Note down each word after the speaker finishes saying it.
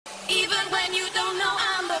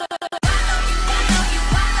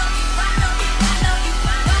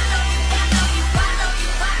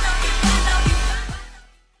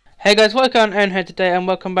Hey guys, what's going on here today, and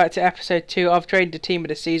welcome back to episode 2 of Trade the Team of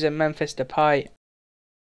the Season, Memphis Depay.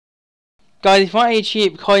 Guys, if you want any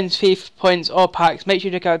cheap coins, FIFA points or packs, make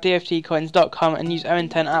sure you check out dftcoins.com and use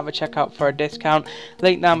ON10 at the checkout for a discount.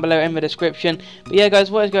 Link down below in the description. But yeah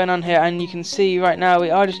guys, what is going on here, and you can see right now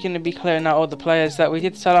we are just going to be clearing out all the players that we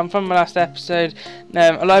did sell on from the last episode.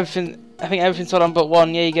 I think everything sold on but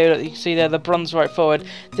one. Yeah, you go. You can see there the bronze right forward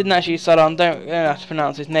didn't actually sell on. Don't have to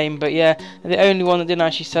pronounce his name, but yeah, the only one that didn't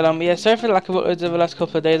actually sell on. But yeah, sorry for the lack of uploads over the last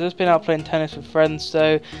couple of days. I've just been out playing tennis with friends,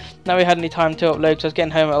 so now we had any time to upload. Because I was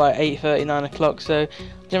getting home at like 8:30, 9 o'clock, so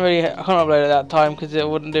I can't upload at that time because it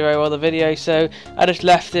wouldn't do very well the video. So I just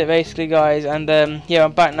left it basically, guys. And yeah,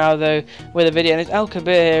 I'm back now though with a video, and it's El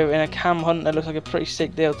Kabir here in a Cam Hunter. Looks like a pretty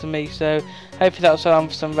sick deal to me. So hopefully that'll sell on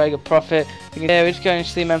for some very good profit. Yeah, we're just going to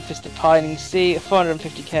see Memphis Depay, and you can see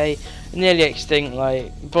 450k, nearly extinct,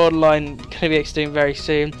 like borderline going to be extinct very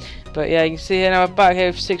soon. But yeah, you can see here now we're back here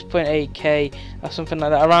with 6.8k or something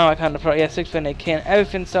like that, around that kind of product. Yeah, 6.8k, and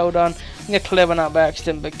everything sold on. I'm going to clear one out by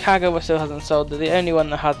accident, but Kagawa still hasn't sold. They're the only one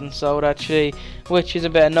that hasn't sold actually, which is a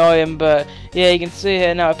bit annoying. But yeah, you can see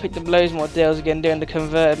here now I picked up loads more deals again, doing the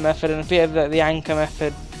converted method and a bit of the anchor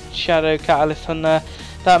method, shadow catalyst on there.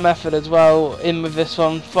 That method as well in with this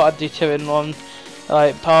one. Thought I'd do 2 in 1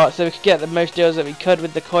 like part, so we could get the most deals that we could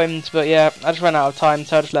with the coins. But yeah, I just ran out of time,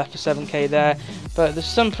 so I just left for 7k there. But there's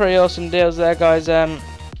some pretty awesome deals there, guys. That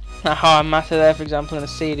high matter there, for example, in a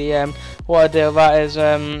CDM. What a deal that is.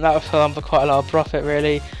 That would fill on for quite a lot of profit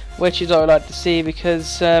really, which is what I like to see,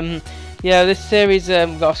 because yeah, this series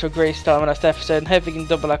got off to a great start in the last episode, and hopefully we can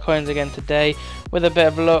double our coins again today with a bit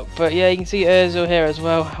of luck. But yeah, you can see Ozil here as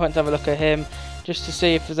well. I went to have a look at him just to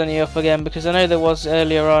see if there's any up again, because I know there was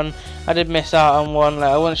earlier on. I did miss out on one, like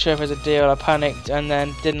I wasn't sure if it was a deal. I panicked and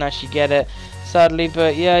then didn't actually get it, sadly.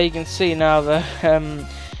 But yeah, you can see now that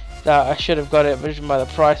that I should have got it, judging by the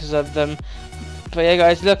prices of them. But yeah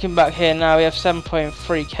guys, looking back here now, we have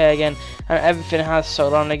 7.3k again, and everything has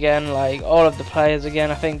sold on again, like all of the players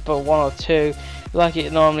again, I think, but 1 or 2, like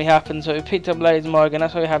it normally happens. So we picked up loads more again.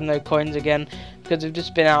 That's why we have no coins again, because we've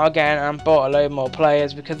just been out again and bought a load more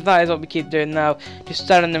players, because that is what we keep doing now, just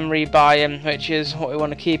selling them, rebuying, which is what we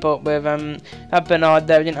want to keep up with. That Bernard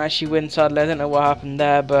there, we didn't actually win, sadly. I don't know what happened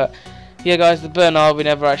there, but yeah guys, the Bernard we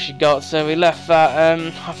never actually got, so we left that.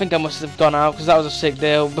 I think I must have gone out because that was a sick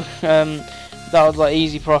deal. That was like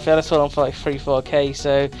easy profit. I sold on for like 3-4k,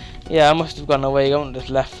 so yeah, I must have gone away. I wouldn't have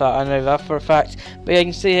just left that, I know that for a fact. But yeah, you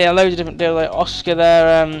can see here loads of different deals, like Oscar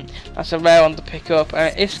there. That's a rare one to pick up,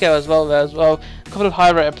 and Isco as well there as well. A couple of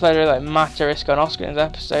high rated players like Mata, Isco and Oscar in this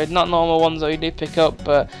episode. Not normal ones that we do pick up,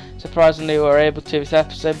 but surprisingly we were able to this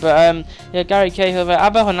episode. But yeah, Gary Cahill there,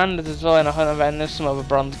 Abba Hernandez as well in a Hunter, and there's some other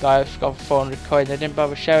bronze guy who's got 400 coins. I didn't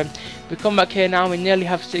bother showing. We come back here now, we nearly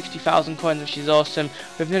have 60,000 coins, which is awesome.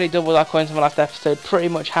 We've nearly doubled our coins from the last episode, pretty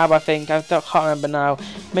much have, I think. I can't remember now.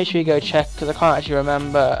 Make sure you go check, because I can't actually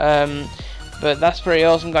remember. But that's pretty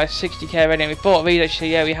awesome, guys. 60k already, and we bought these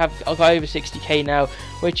actually. Yeah, we have got over 60k now,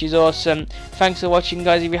 which is awesome. Thanks for watching,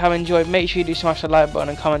 guys. If you have enjoyed, make sure you do smash the like button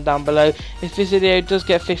and comment down below. If this video does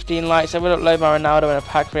get 15 likes, I will upload my Ronaldo in a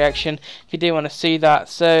pack reaction if you do want to see that.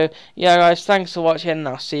 So yeah guys, thanks for watching, and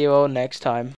I'll see you all next time.